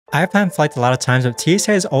I've planned flights a lot of times, but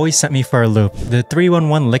TSA has always sent me for a loop. The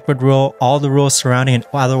 311 liquid rule, all the rules surrounding an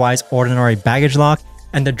otherwise ordinary baggage lock,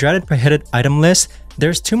 and the dreaded prohibited item list,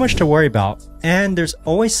 there's too much to worry about. And there's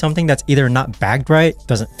always something that's either not bagged right,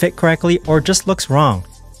 doesn't fit correctly, or just looks wrong.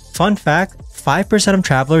 Fun fact, 5% of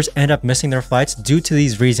travelers end up missing their flights due to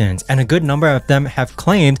these reasons, and a good number of them have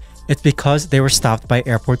claimed it's because they were stopped by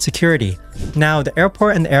airport security. Now, the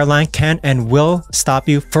airport and the airline can and will stop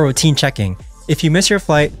you for routine checking. If you miss your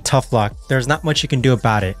flight, tough luck. There's not much you can do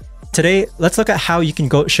about it. Today, let's look at how you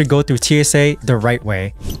should go through TSA the right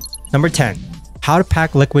way. Number 10, how to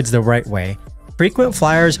pack liquids the right way. Frequent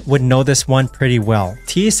flyers would know this one pretty well.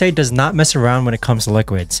 TSA does not mess around when it comes to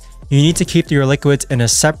liquids. You need to keep your liquids in a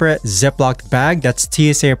separate Ziploc bag that's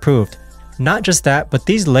TSA approved. Not just that, but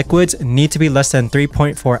these liquids need to be less than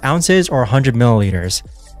 3.4 ounces or 100 milliliters.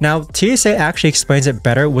 Now, TSA actually explains it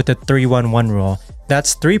better with the 311 rule.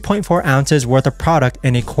 That's 3.4 ounces worth of product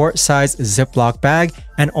in a quart-sized Ziploc bag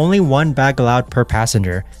and only one bag allowed per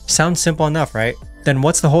passenger. Sounds simple enough, right? Then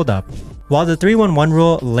what's the holdup? While the 311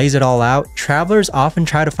 rule lays it all out, travelers often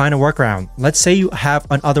try to find a workaround. Let's say you have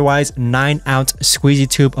an otherwise 9-ounce squeezy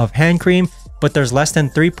tube of hand cream, but there's less than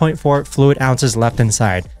 3.4 fluid ounces left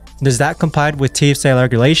inside. Does that comply with TSA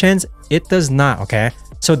regulations? It does not, okay?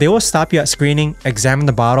 So they will stop you at screening, examine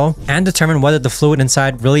the bottle, and determine whether the fluid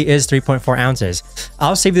inside really is 3.4 ounces.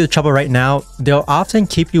 I'll save you the trouble right now. They'll often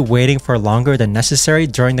keep you waiting for longer than necessary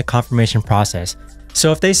during the confirmation process.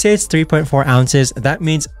 So if they say it's 3.4 ounces, that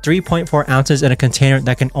means 3.4 ounces in a container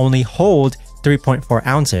that can only hold 3.4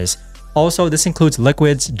 ounces. Also, this includes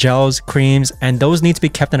liquids, gels, creams, and those need to be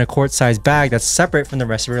kept in a quart-sized bag that's separate from the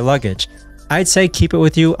rest of your luggage. I'd say keep it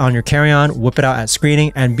with you on your carry-on, whip it out at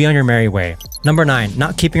screening, and be on your merry way. Number 9,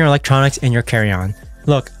 not keeping your electronics in your carry-on.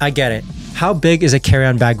 Look, I get it. How big is a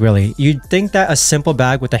carry-on bag really? You'd think that a simple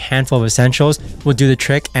bag with a handful of essentials will do the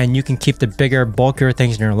trick and you can keep the bigger, bulkier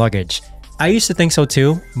things in your luggage. I used to think so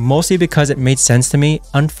too, mostly because it made sense to me.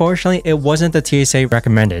 Unfortunately, it wasn't the TSA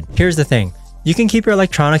recommended. Here's the thing. You can keep your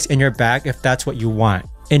electronics in your bag if that's what you want.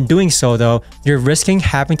 In doing so though, you're risking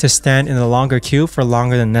having to stand in a longer queue for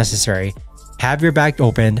longer than necessary. Have your bag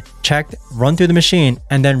opened, checked, run through the machine,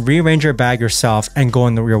 and then rearrange your bag yourself and go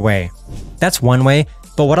on your way. That's one way,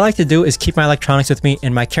 but what I like to do is keep my electronics with me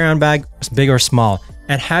in my carry-on bag, big or small,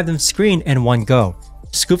 and have them screened in one go.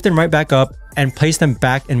 Scoop them right back up and place them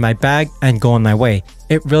back in my bag and go on my way.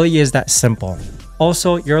 It really is that simple.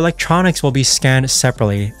 Also, your electronics will be scanned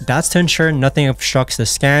separately. That's to ensure nothing obstructs the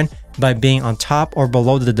scan by being on top or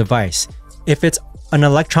below the device. If it's an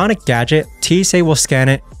electronic gadget, TSA will scan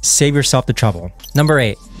it. Save yourself the trouble. Number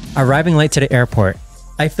 8, arriving late to the airport.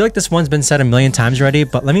 I feel like this one's been said a million times already,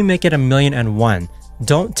 but let me make it 1,000,001.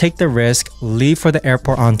 Don't take the risk, leave for the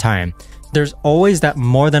airport on time. There's always that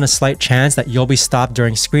more than a slight chance that you'll be stopped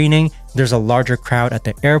during screening, there's a larger crowd at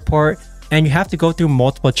the airport, and you have to go through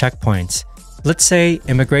multiple checkpoints. Let's say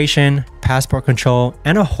immigration, passport control,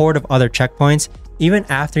 and a horde of other checkpoints, even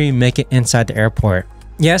after you make it inside the airport.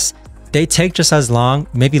 Yes, they take just as long,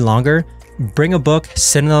 maybe longer. Bring a book,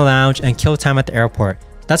 sit in the lounge, and kill time at the airport.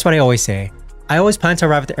 That's what I always say. I always plan to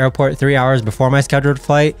arrive at the airport 3 hours before my scheduled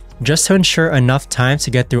flight, just to ensure enough time to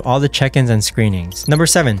get through all the check-ins and screenings. Number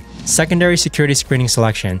 7, secondary security screening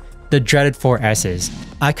selection, the dreaded 4 S's.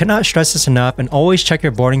 I cannot stress this enough, and always check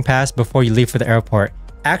your boarding pass before you leave for the airport.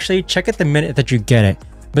 Actually, check it the minute that you get it.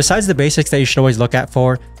 Besides the basics that you should always look at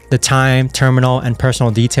for, the time, terminal, and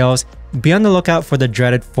personal details, be on the lookout for the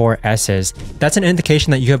dreaded 4 S's. That's an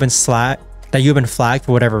indication that you have been flagged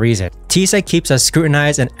for whatever reason. TSA keeps a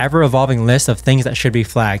scrutinized and ever-evolving list of things that should be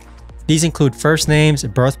flagged. These include first names,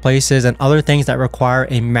 birthplaces, and other things that require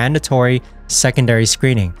a mandatory secondary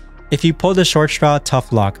screening. If you pull the short straw,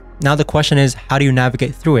 tough luck. Now the question is, how do you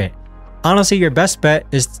navigate through it? Honestly, your best bet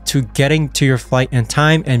is to getting to your flight in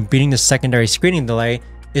time, and beating the secondary screening delay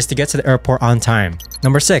is to get to the airport on time.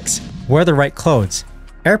 Number 6, wear the right clothes.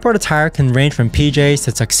 Airport attire can range from PJs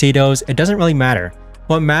to tuxedos, it doesn't really matter.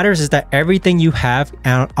 What matters is that everything you have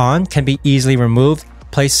on can be easily removed,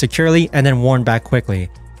 placed securely, and then worn back quickly.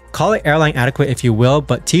 Call it airline adequate if you will,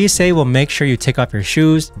 but TSA will make sure you take off your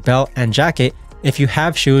shoes, belt, and jacket if you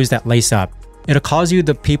have shoes that lace up. It'll cause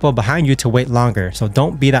the people behind you to wait longer, so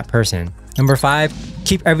don't be that person. Number 5,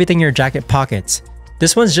 keep everything in your jacket pockets.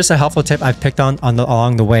 This one's just a helpful tip I've picked on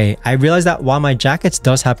along the way. I realized that while my jackets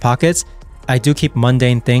does have pockets, I do keep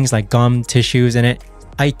mundane things like gum, tissues in it.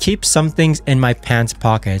 I keep some things in my pants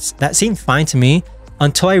pockets. That seemed fine to me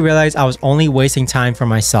until I realized I was only wasting time for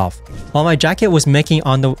myself. While my jacket was making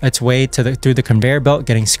its way through the conveyor belt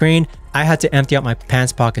getting screened, I had to empty out my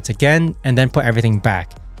pants pockets again and then put everything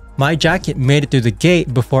back. My jacket made it through the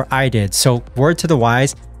gate before I did, so word to the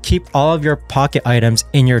wise, keep all of your pocket items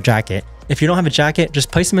in your jacket. If you don't have a jacket,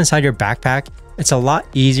 just place them inside your backpack. It's a lot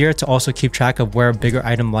easier to also keep track of where a bigger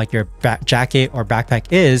item like your jacket or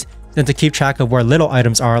backpack is than to keep track of where little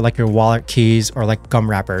items are like your wallet, keys, or like gum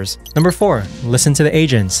wrappers. Number 4, listen to the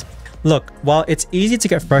agents. Look, while it's easy to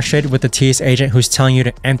get frustrated with the TSA agent who's telling you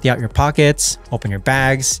to empty out your pockets, open your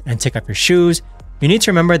bags, and take off your shoes, you need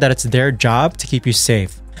to remember that it's their job to keep you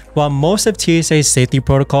safe. While most of TSA's safety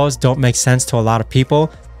protocols don't make sense to a lot of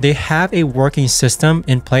people, they have a working system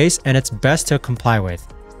in place and it's best to comply with.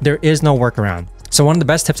 There is no workaround. So one of the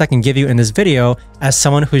best tips I can give you in this video, as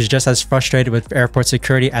someone who's just as frustrated with airport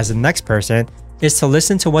security as the next person, is to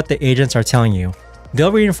listen to what the agents are telling you.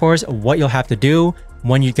 They'll reinforce what you'll have to do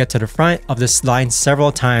when you get to the front of this line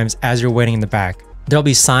several times as you're waiting in the back. There'll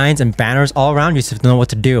be signs and banners all around you to know what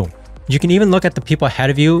to do. You can even look at the people ahead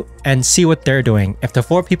of you and see what they're doing. If the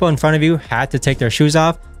 4 people in front of you had to take their shoes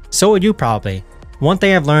off, so would you probably. One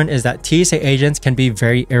thing I've learned is that TSA agents can be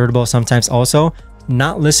very irritable sometimes also.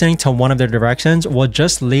 Not listening to one of their directions will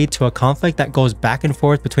just lead to a conflict that goes back and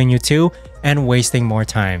forth between you two and wasting more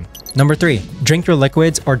time. Number 3, drink your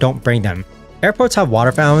liquids or don't bring them. Airports have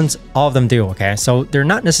water fountains, all of them do, okay? So they're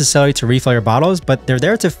not necessarily to refill your bottles, but they're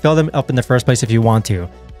there to fill them up in the first place if you want to.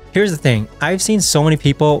 Here's the thing, I've seen so many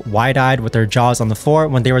people wide-eyed with their jaws on the floor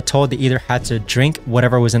when they were told they either had to drink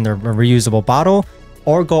whatever was in their reusable bottle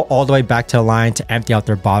or go all the way back to the line to empty out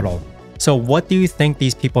their bottle. So what do you think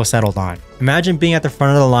these people settled on? Imagine being at the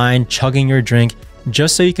front of the line, chugging your drink,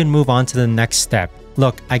 just so you can move on to the next step.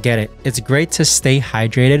 Look, I get it. It's great to stay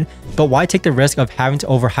hydrated, but why take the risk of having to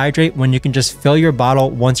overhydrate when you can just fill your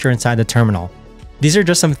bottle once you're inside the terminal? These are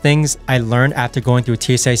just some things I learned after going through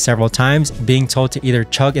TSA several times, being told to either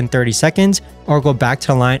chug in 30 seconds or go back to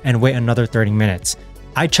the line and wait another 30 minutes.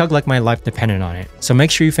 I chug like my life depended on it, so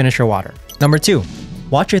make sure you finish your water. Number 2,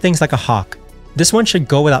 watch your things like a hawk. This one should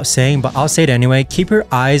go without saying, but I'll say it anyway. Keep your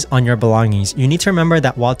eyes on your belongings. You need to remember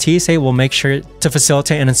that while TSA will make sure to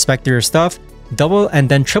facilitate and inspect your stuff, double and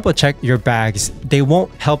then triple check your bags. They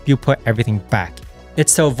won't help you put everything back.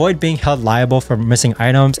 It's to avoid being held liable for missing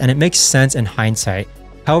items, and it makes sense in hindsight.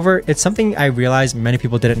 However, it's something I realized many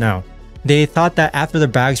people didn't know. They thought that after their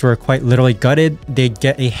bags were quite literally gutted, they'd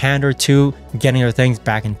get a hand or two getting their things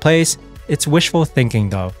back in place. It's wishful thinking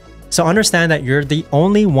though. So understand that you're the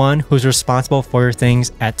only one who's responsible for your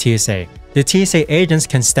things at TSA. The TSA agents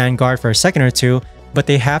can stand guard for a second or two, but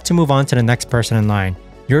they have to move on to the next person in line.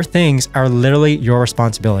 Your things are literally your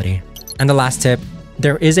responsibility. And the last tip,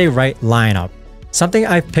 there is a right lineup. Something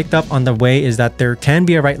I've picked up on the way is that there can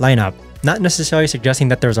be a right lineup. Not necessarily suggesting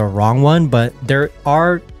that there's a wrong one, but there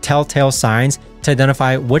are telltale signs to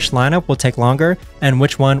identify which lineup will take longer and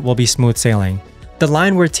which one will be smooth sailing. The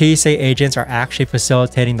line where TSA agents are actually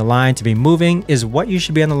facilitating the line to be moving is what you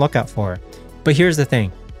should be on the lookout for. But here's the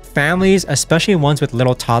thing, families, especially ones with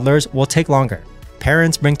little toddlers, will take longer.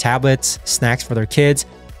 Parents bring tablets, snacks for their kids,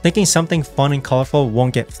 thinking something fun and colorful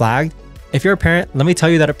won't get flagged. If you're a parent, let me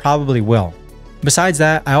tell you that it probably will. Besides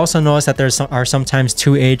that, I also noticed that there are sometimes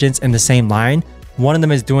 2 agents in the same line. One of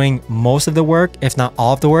them is doing most of the work, if not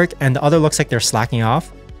all of the work, and the other looks like they're slacking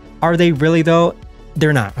off. Are they really though?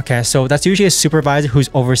 They're not, okay? So that's usually a supervisor who's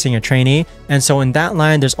overseeing a trainee. And so in that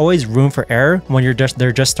line, there's always room for error when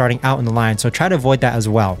they're just starting out in the line. So try to avoid that as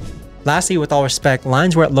well. Lastly, with all respect,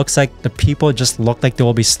 lines where it looks like the people just look like they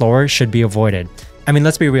will be slower should be avoided. I mean,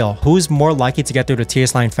 let's be real. Who's more likely to get through the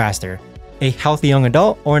TS line faster? A healthy young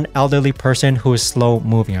adult or an elderly person who is slow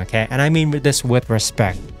moving, okay? And I mean this with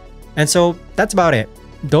respect. And so that's about it.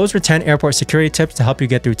 Those were 10 airport security tips to help you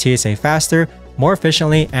get through TSA faster, more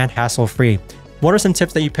efficiently, and hassle-free. What are some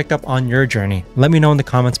tips that you picked up on your journey? Let me know in the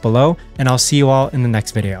comments below, and I'll see you all in the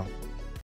next video.